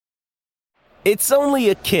It's only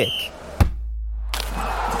a kick,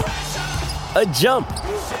 a jump,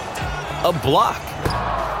 a block.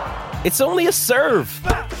 It's only a serve.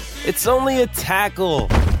 It's only a tackle,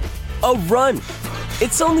 a run.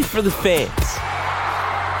 It's only for the fans.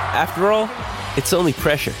 After all, it's only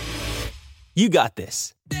pressure. You got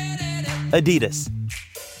this. Adidas.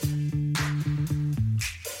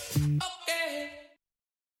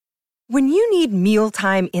 When you need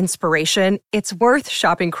mealtime inspiration, it's worth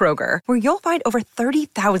shopping Kroger, where you'll find over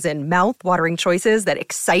 30,000 mouth-watering choices that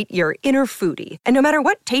excite your inner foodie. And no matter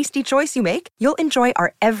what tasty choice you make, you'll enjoy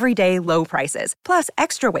our everyday low prices, plus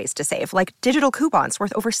extra ways to save, like digital coupons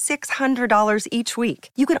worth over $600 each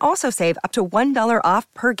week. You can also save up to $1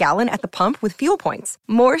 off per gallon at the pump with fuel points.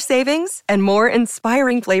 More savings and more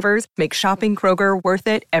inspiring flavors make shopping Kroger worth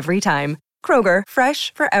it every time. Kroger,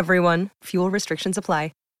 fresh for everyone. Fuel restrictions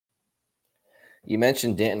apply. You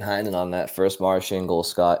mentioned Danton Heinen on that first Martian goal,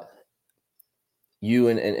 Scott. You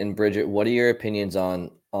and Bridget, what are your opinions on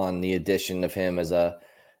the addition of him as a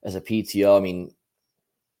PTO? I mean,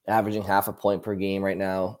 averaging half a point per game right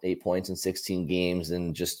now, 8 points in 16 games,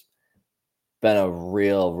 and just been a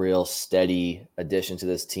real steady addition to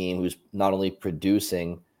this team who's not only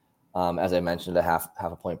producing, as I mentioned, at a half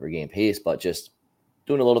a point per game pace, but just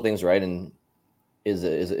doing a little things right and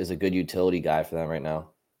is a good utility guy for them right now.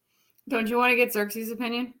 Don't you want to get Xerxes'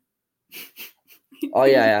 opinion? Oh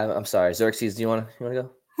yeah, I'm sorry. Xerxes, do you want to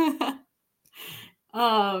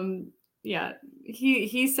go? Yeah.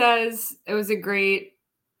 He says it was a great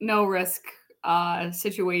no risk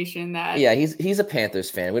situation that. Yeah, he's a Panthers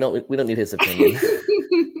fan. We don't need his opinion.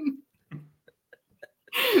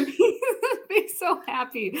 He's so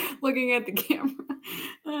happy looking at the camera.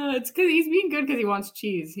 It's because he's being good because he wants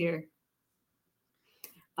cheese here.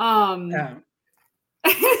 Yeah.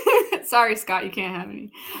 Sorry, Scott, you can't have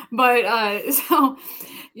any. But so,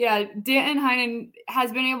 yeah, Danton Heinen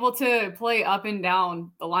has been able to play up and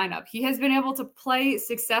down the lineup. He has been able to play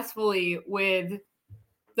successfully with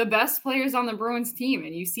the best players on the Bruins team.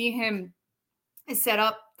 And you see him set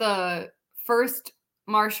up the first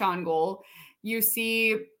Marchand goal. You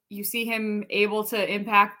see him able to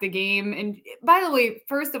impact the game. And by the way,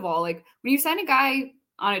 first of all, like when you sign a guy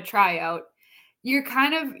on a tryout, you're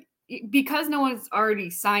kind of, because no one's already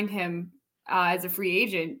signed him as a free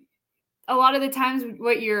agent, a lot of the times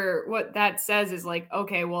what that says is like,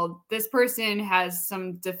 okay, well, this person has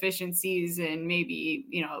some deficiencies and maybe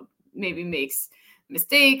makes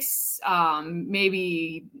mistakes,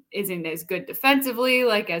 maybe isn't as good defensively,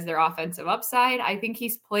 like as their offensive upside. I think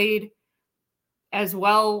he's played as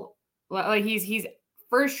well. Like he's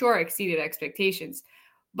for sure exceeded expectations,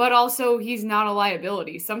 but also he's not a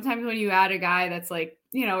liability. Sometimes when you add a guy that's like,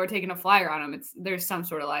 we're taking a flyer on him, there's some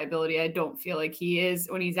sort of liability. I don't feel like he is.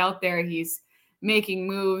 When he's out there, he's making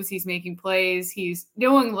moves, he's making plays, he's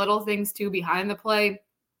doing little things too behind the play,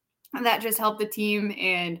 and that just helped the team.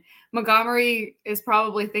 And Montgomery is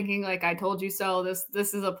probably thinking like, I told you so.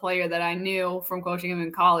 This is a player that I knew from coaching him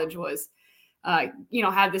in college was, had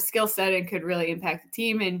the skill set and could really impact the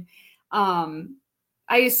team. And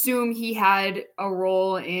I assume he had a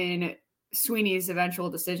role in Sweeney's eventual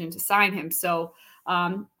decision to sign him. So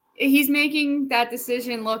he's making that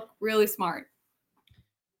decision look really smart.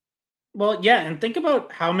 Well, yeah, and think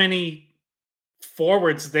about how many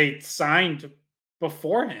forwards they signed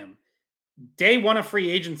before him. Day one of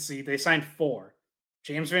free agency, they signed 4.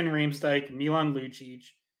 James Van Riemsdyk, Milan Lucic,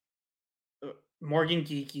 Morgan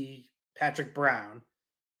Geekie, Patrick Brown.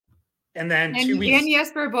 And then 2 weeks... And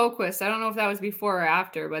Jesper Boquist. I don't know if that was before or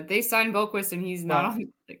after, but they signed Boquist and he's not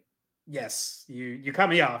on... Yes, you cut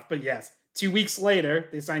me off, but yes. 2 weeks later,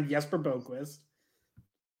 they signed Jesper Boquist.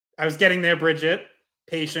 I was getting there, Bridget.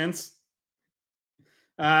 Patience.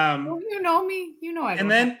 Well, you know me. You know I don't.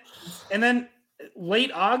 And then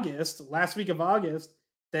late August, last week of August,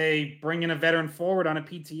 they bring in a veteran forward on a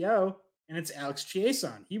PTO, and it's Alex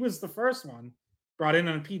Chiasson. He was the first one brought in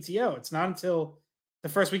on a PTO. It's not until the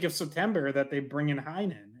first week of September that they bring in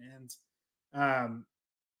Heinen. And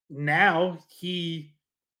now he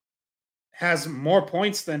has more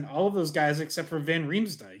points than all of those guys except for Van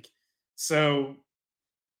Riemsdyk. So,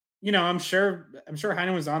 I'm sure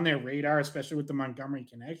Heinen was on their radar, especially with the Montgomery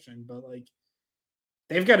connection, but like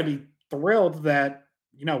they've got to be thrilled that,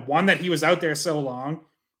 one, that he was out there so long,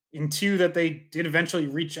 and 2, that they did eventually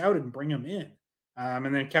reach out and bring him in,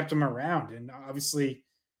 and then kept him around. And obviously,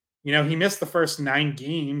 he missed the first 9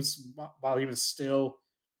 games while he was still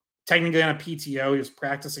technically on a PTO. He was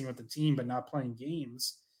practicing with the team, but not playing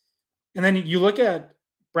games. And then you look at,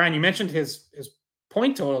 Brian, you mentioned his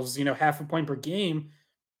point totals, half a point per game.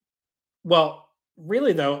 Well,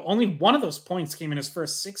 really, though, only one of those points came in his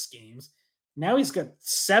first 6 games. Now he's got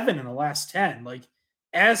 7 in the last 10. Like,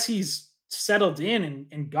 as he's settled in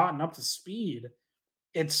and gotten up to speed,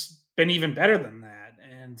 it's been even better than that.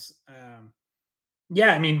 And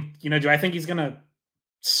yeah, I mean, do I think he's gonna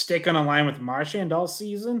stick on a line with Marchand all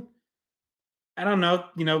season? I don't know.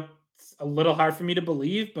 It's a little hard for me to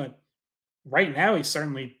believe, but right now he's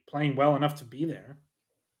certainly playing well enough to be there.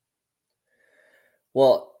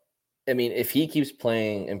 Well, I mean, if he keeps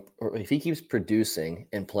playing or if he keeps producing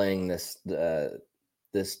and playing this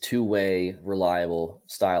two-way reliable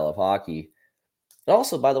style of hockey, and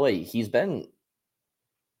also, by the way, he's been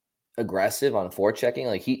aggressive on forechecking.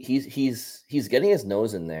 Like he's getting his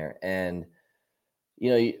nose in there, and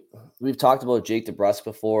we've talked about Jake DeBrusk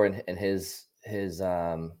before and his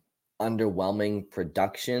underwhelming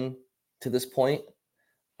production to this point.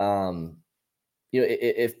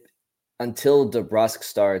 If until DeBrusk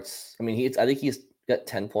starts, I mean, I think he's got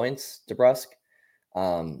 10 points, DeBrusk,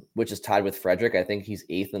 which is tied with Frederick. I think he's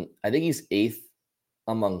eighth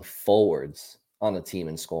among forwards on the team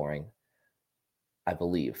in scoring, I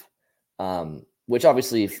believe. Which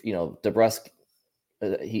obviously, if DeBrusk,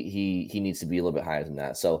 he needs to be a little bit higher than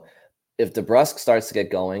that. So if DeBrusk starts to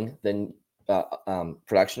get going, then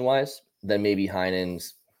production wise, then maybe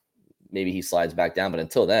he slides back down. But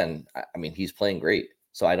until then, I mean, he's playing great.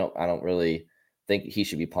 So I don't really think he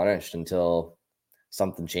should be punished until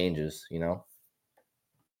something changes,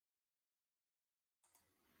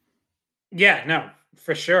 Yeah, no,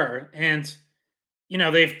 for sure. And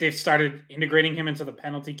they've started integrating him into the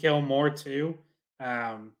penalty kill more too.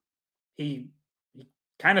 He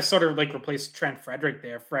kind of sort of like replaced Trent Frederick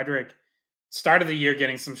there. Frederick started the year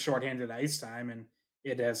getting some shorthanded ice time, and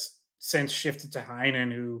it has since shifted to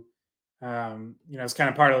Heinen, who is kind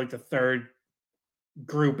of part of like the third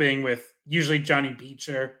grouping with usually Johnny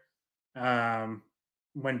Beecher.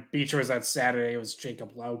 When Beecher was at Saturday, it was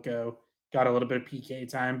Jacob Lauko. Got a little bit of PK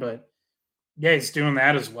time, but yeah, he's doing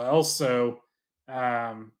that as well. So,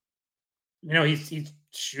 he's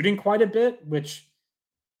shooting quite a bit, which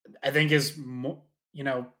I think is more,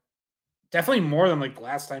 definitely more than like the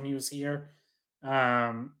last time he was here.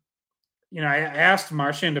 I asked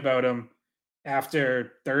Marchand about him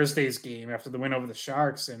after Thursday's game, after the win over the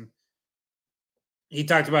Sharks, and he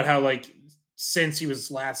talked about how like since he was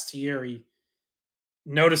last here, he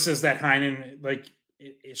notices that Heinen like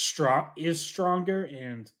is stronger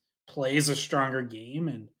and plays a stronger game.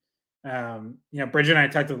 And Bridget and I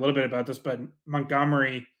talked a little bit about this, but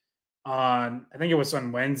Montgomery I think it was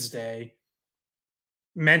on Wednesday,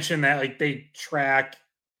 mentioned that like they track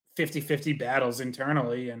 50-50 battles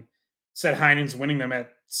internally and said Heinen's winning them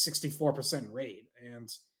at 64% rate. And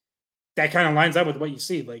that kind of lines up with what you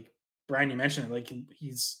see. Like Brian, you mentioned it, like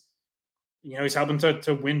he's helping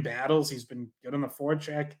to win battles. He's been good on the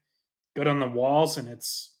forecheck, good on the walls, and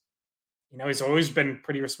it's he's always been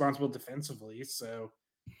pretty responsible defensively. So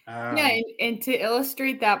yeah, and to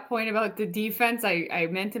illustrate that point about the defense, I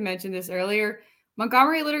meant to mention this earlier.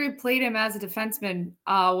 Montgomery literally played him as a defenseman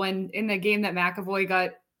when in the game that McAvoy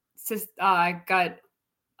got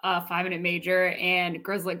a 5-minute major and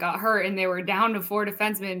Grizzly got hurt and they were down to 4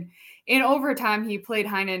 defensemen. In overtime, he played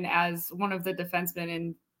Heinen as one of the defensemen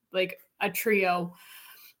in like a trio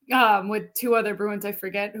with 2 other Bruins. I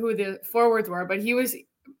forget who the forwards were, but he was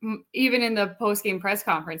even in the post-game press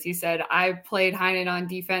conference, he said, I played Heinen on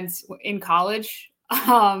defense in college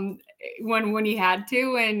when he had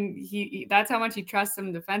to, and he that's how much he trusts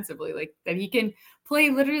him defensively, like that he can play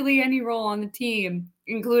literally any role on the team,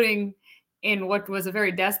 including in what was a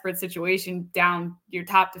very desperate situation down your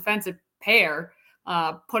top defensive pair,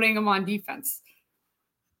 putting him on defense.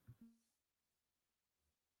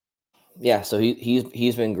 Yeah, so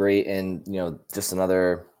he's been great, and just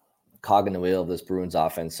another cog in the wheel of this Bruins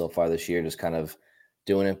offense so far this year, just kind of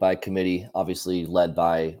doing it by committee, obviously led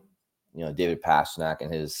by David Pastrnak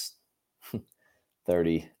and his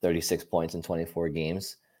 36 points in 24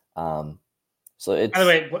 games. So it's, by the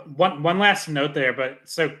way, one last note there, but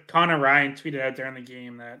so Connor Ryan tweeted out during the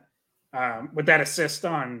game that with that assist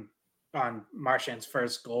on Marchand's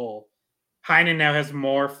first goal, Heinen now has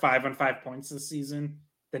more 5-on-5 points this season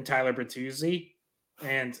than Tyler Bertuzzi.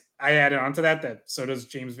 And I added on to that so does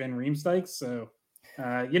James Van Riemsdyk. So,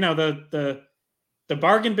 the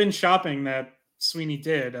bargain bin shopping that Sweeney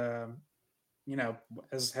did, has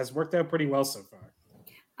worked out pretty well so far.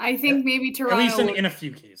 I think maybe Toronto, at least in a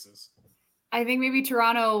few cases. I think maybe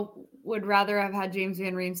Toronto would rather have had James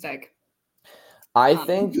Van Riemsdyk. I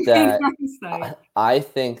think that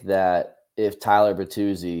if Tyler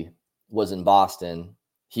Bertuzzi was in Boston,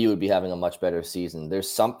 he would be having a much better season. There's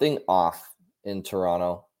something off in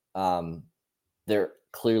Toronto. There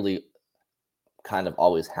clearly kind of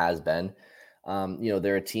always has been.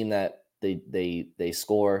 They're a team that they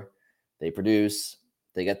score, they produce,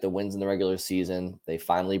 they get the wins in the regular season. They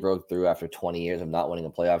finally broke through after 20 years of not winning a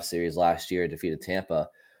playoff series last year, defeated Tampa.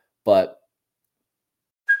 But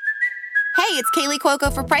Hey, it's Kaylee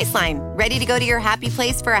Cuoco for Priceline. Ready to go to your happy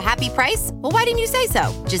place for a happy price? Well, why didn't you say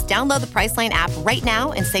so? Just download the Priceline app right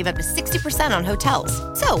now and save up to 60% on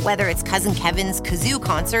hotels. So whether it's Cousin Kevin's Kazoo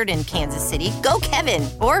Concert in Kansas City, go Kevin,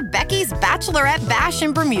 or Becky's Bachelorette Bash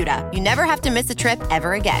in Bermuda, you never have to miss a trip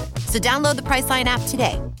ever again. So download the Priceline app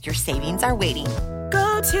today. Your savings are waiting.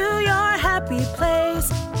 Go to your happy place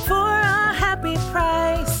for a happy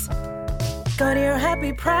price. Go to your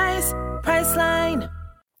happy price, Priceline.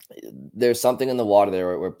 There's something in the water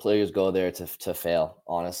there where players go there to fail,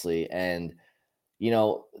 honestly. And,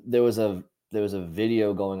 there was a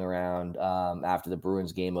video going around after the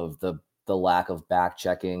Bruins game of the lack of back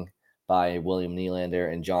checking by William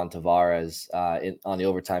Nylander and John Tavares on the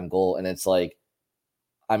overtime goal. And it's like,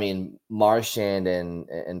 Marchand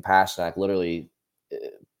and Pastrnak literally,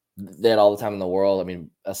 they had all the time in the world.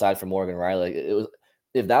 Aside from Morgan Riley, it was,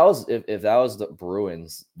 if that was the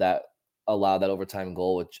Bruins that allowed that overtime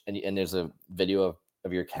goal, and there's a video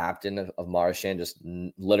of your captain of Marchand just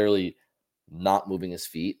literally not moving his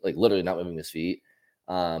feet, and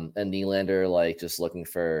Nylander just looking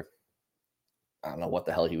for, I don't know what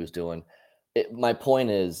the hell he was doing. My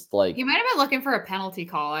point is, he might have been looking for a penalty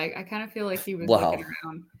call. I kind of feel like he was looking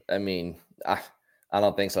around. I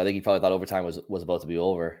don't think so. I think he probably thought overtime was about to be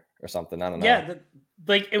over or something. I don't know. Yeah,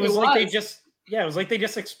 it was like they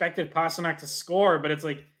just expected Pastrnak to score, but it's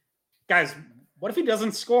like, guys, what if he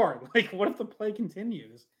doesn't score? What if the play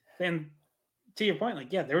continues? Then, to your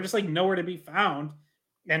point, they were just nowhere to be found,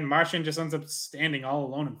 and Marchand just ends up standing all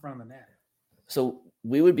alone in front of the net. So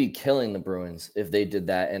we would be killing the Bruins if they did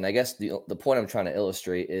that. And I guess the point I'm trying to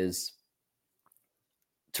illustrate is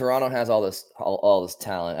Toronto has all this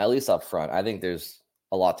talent, at least up front. I think there's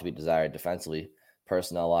a lot to be desired defensively,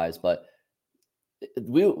 personnel-wise, but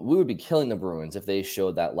we would be killing the Bruins if they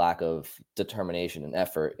showed that lack of determination and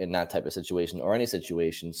effort in that type of situation or any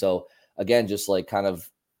situation. So again, just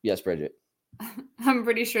yes, Bridget. I'm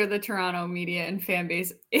pretty sure the Toronto media and fan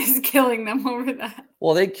base is killing them over that.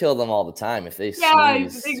 Well, they kill them all the time if they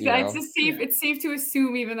sneeze, exactly. It's safe to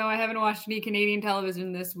assume, even though I haven't watched any Canadian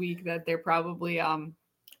television this week, that they're probably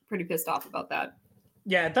pretty pissed off about that.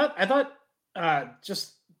 Yeah, I thought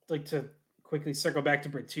just to quickly circle back to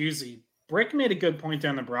Bertuzzi, Brick made a good point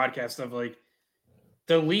on the broadcast of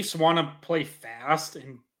the Leafs want to play fast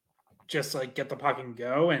and just get the puck and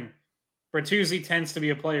go, and Bertuzzi tends to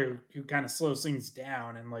be a player who kind of slows things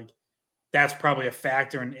down, and that's probably a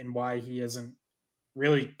factor in why he isn't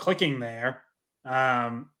really clicking there.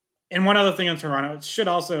 And one other thing on Toronto, it should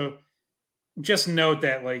also just note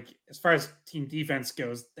that as far as team defense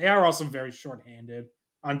goes, they are also very shorthanded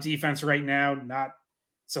on defense right now.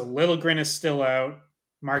 So Liljegren is still out.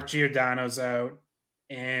 Mark Giordano's out,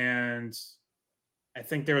 and I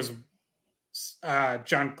think there was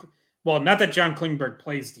John. Well, not that John Klingberg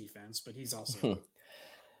plays defense, but he's also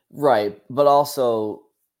right. But also,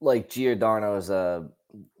 Giordano is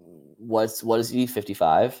what is he,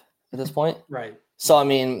 55 at this point? Right. So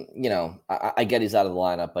I get he's out of the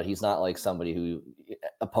lineup, but he's not somebody who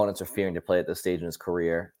opponents are fearing to play at this stage in his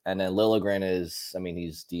career. And then Liljegren is,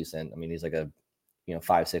 he's decent. He's a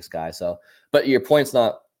 5'6" guy. So, but your point's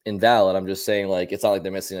not invalid. I'm just saying it's not like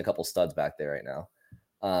they're missing a couple studs back there right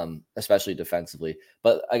now, especially defensively.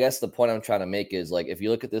 But I guess the point I'm trying to make is if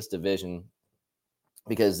you look at this division,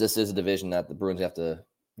 because this is a division that the Bruins have to,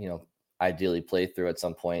 ideally play through at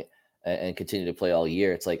some point and continue to play all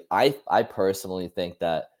year. It's I personally think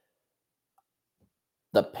that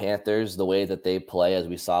the Panthers, the way that they play, as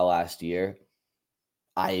we saw last year,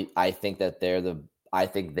 I think that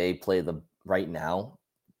they play right now,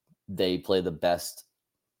 they play the best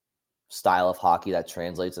style of hockey that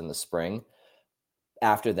translates in the spring.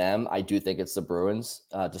 After them, I do think it's the Bruins,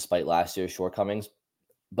 despite last year's shortcomings,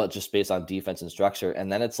 but just based on defense and structure.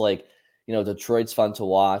 And then it's Detroit's fun to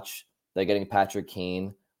watch. They're getting Patrick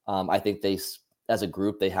Kane. I think they, as a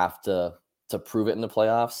group, they have to prove it in the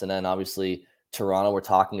playoffs. And then obviously Toronto, we're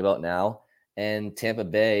talking about now, and Tampa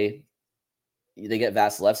Bay, they get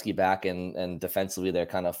Vasilevsky back, and defensively they're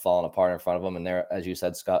kind of falling apart in front of them, and they're, as you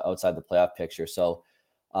said, Scott, outside the playoff picture. So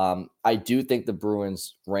I do think the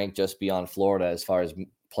Bruins rank just beyond Florida as far as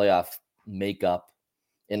playoff makeup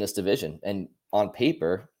in this division. And on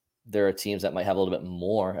paper, there are teams that might have a little bit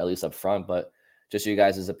more, at least up front. But just your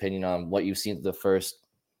guys' opinion on what you've seen the first,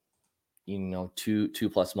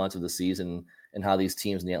 2+ months of the season and how these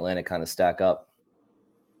teams in the Atlantic kind of stack up.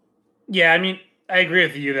 Yeah, I agree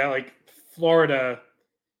with you that Florida,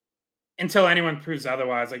 until anyone proves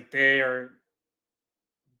otherwise, like they're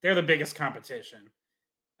the biggest competition.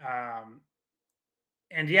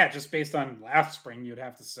 And yeah, just based on last spring, you'd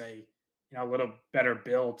have to say, a little better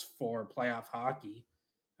built for playoff hockey,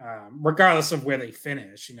 regardless of where they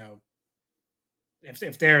finish.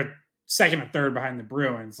 If they're second or third behind the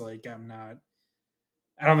Bruins, like I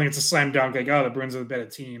don't think it's a slam dunk. Like, oh, the Bruins are the better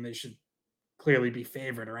team, they should clearly be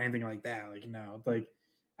favored or anything like that. Like, no, like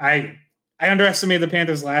I underestimated the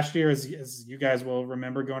Panthers last year, as you guys will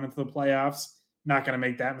remember going into the playoffs. Not going to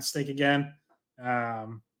make that mistake again.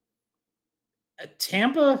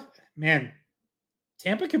 Tampa, man,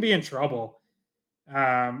 Tampa could be in trouble.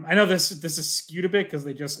 I know this is skewed a bit because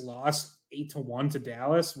they just lost 8-1 to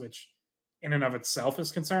Dallas, which in and of itself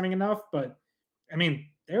is concerning enough. But I mean,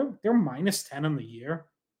 they're -10 on the year.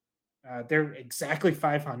 They're exactly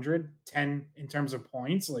 500, 10 in terms of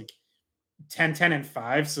points, like 10, 10, and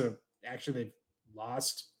 5. So actually, they've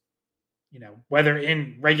lost, whether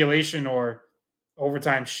in regulation or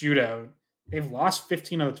overtime shootout, they've lost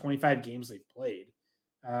 15 of the 25 games they've played.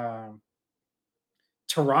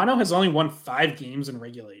 Toronto has only won 5 games in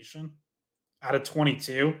regulation out of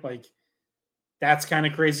 22. Like, that's kind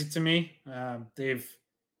of crazy to me.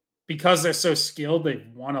 Because they're so skilled, they've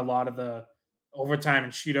won a lot of the overtime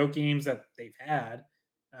and shootout games that they've had.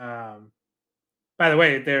 By the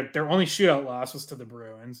way, their only shootout loss was to the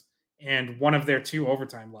Bruins, and one of their 2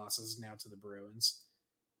 overtime losses now to the Bruins.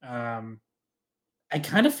 I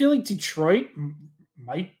kind of feel like Detroit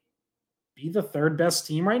might be the third best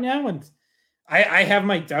team right now, and I have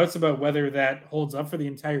my doubts about whether that holds up for the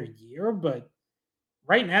entire year. But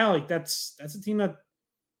right now, like that's a team that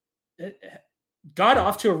got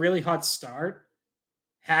off to a really hot start,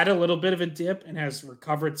 had a little bit of a dip, and has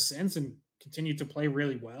recovered since and continued to play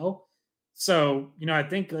really well. So, I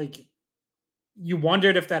think like you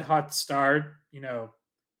wondered if that hot start,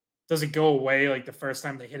 does it go away like the first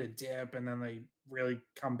time they hit a dip and then they really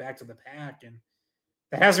come back to the pack? And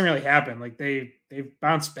that hasn't really happened. Like they've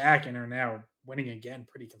bounced back and are now winning again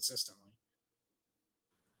pretty consistently.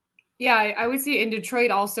 Yeah, I would say in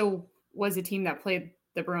Detroit also was a team that played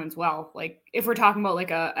the Bruins well. Like if we're talking about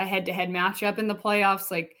like a head-to-head matchup in the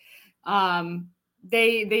playoffs, like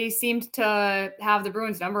they seemed to have the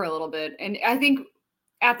Bruins number a little bit. And I think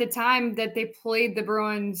at the time that they played the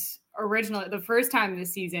Bruins originally, the first time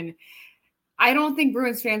this season, I don't think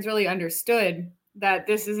Bruins fans really understood that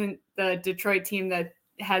this isn't the Detroit team that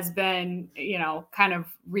has been, kind of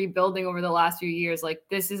rebuilding over the last few years. Like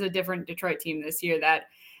this is a different Detroit team this year that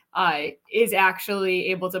is actually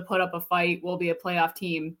able to put up a fight, will be a playoff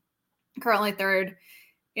team, currently third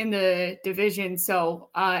in the division. So,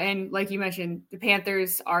 and like you mentioned, the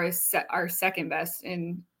Panthers are second best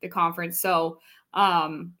in the conference. So,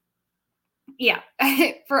 yeah,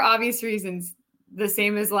 for obvious reasons, the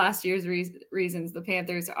same as last year's reasons, the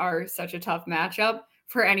Panthers are such a tough matchup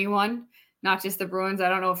for anyone, not just the Bruins. I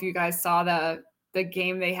don't know if you guys saw the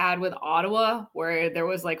game they had with Ottawa where there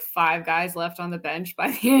was like 5 guys left on the bench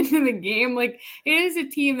by the end of the game. Like it is a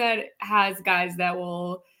team that has guys that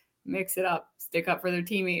will mix it up, stick up for their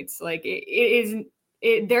teammates. Like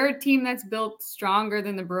they're a team that's built stronger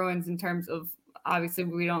than the Bruins in terms of, obviously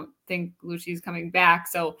we don't think Lucci's coming back.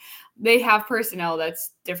 So they have personnel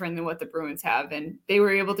that's different than what the Bruins have. And they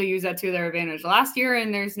were able to use that to their advantage last year.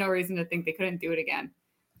 And there's no reason to think they couldn't do it again.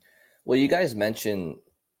 Well, you guys mentioned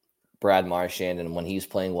Brad Marchand, and when he's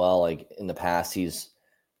playing well, like in the past, he's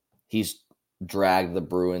dragged the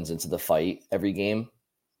Bruins into the fight every game.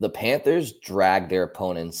 The Panthers drag their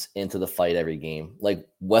opponents into the fight every game. Like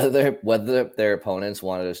whether their opponents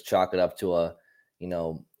want to just chalk it up to a,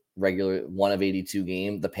 regular 1 of 82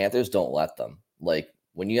 game, the Panthers don't let them. Like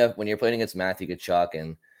when you're playing against Matthew Tkachuk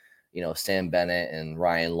and, Sam Bennett and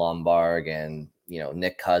Ryan Lombard and,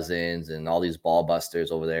 Nick Cousins and all these ball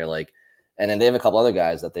busters over there, like, and then they have a couple other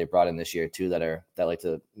guys that they brought in this year too that like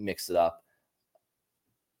to mix it up.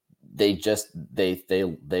 They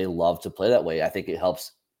love to play that way. I think it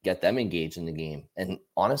helps get them engaged in the game. And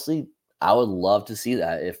honestly, I would love to see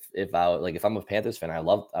that if I'm a Panthers fan, I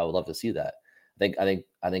would love to see that. I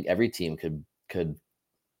think every team could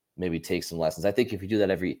maybe take some lessons. I think if you do that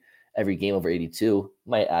every game over 82,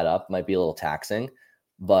 might add up, might be a little taxing,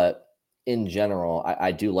 but in general,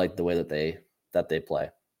 I do like the way that they play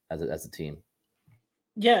as a team.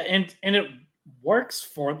 Yeah, and it works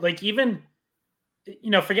for like even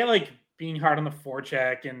forget like being hard on the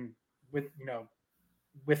forecheck and with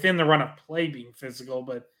within the run of play being physical,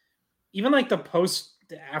 but even like the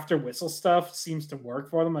after whistle stuff seems to work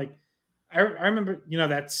for them. Like I remember,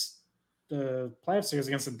 that's the playoff series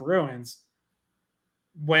against the Bruins.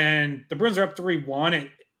 When the Bruins are up 3-1,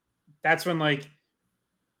 that's when like,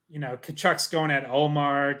 Kachuk's going at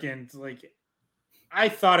Olmark, and like I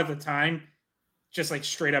thought at the time, just like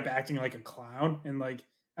straight up acting like a clown, and like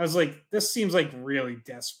I was like, this seems like really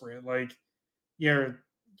desperate. Like you're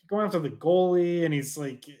going after the goalie, and he's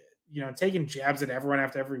like, taking jabs at everyone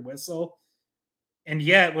after every whistle, and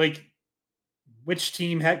yet like which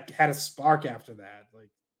team had a spark after that? Like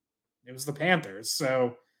it was the Panthers.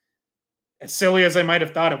 So as silly as I might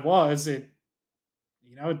have thought it was, it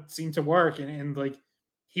seemed to work, and like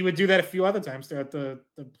he would do that a few other times throughout the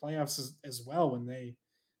playoffs as well when they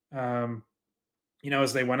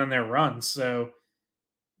as they went on their run. So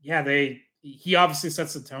yeah, he obviously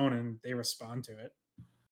sets the tone and they respond to it.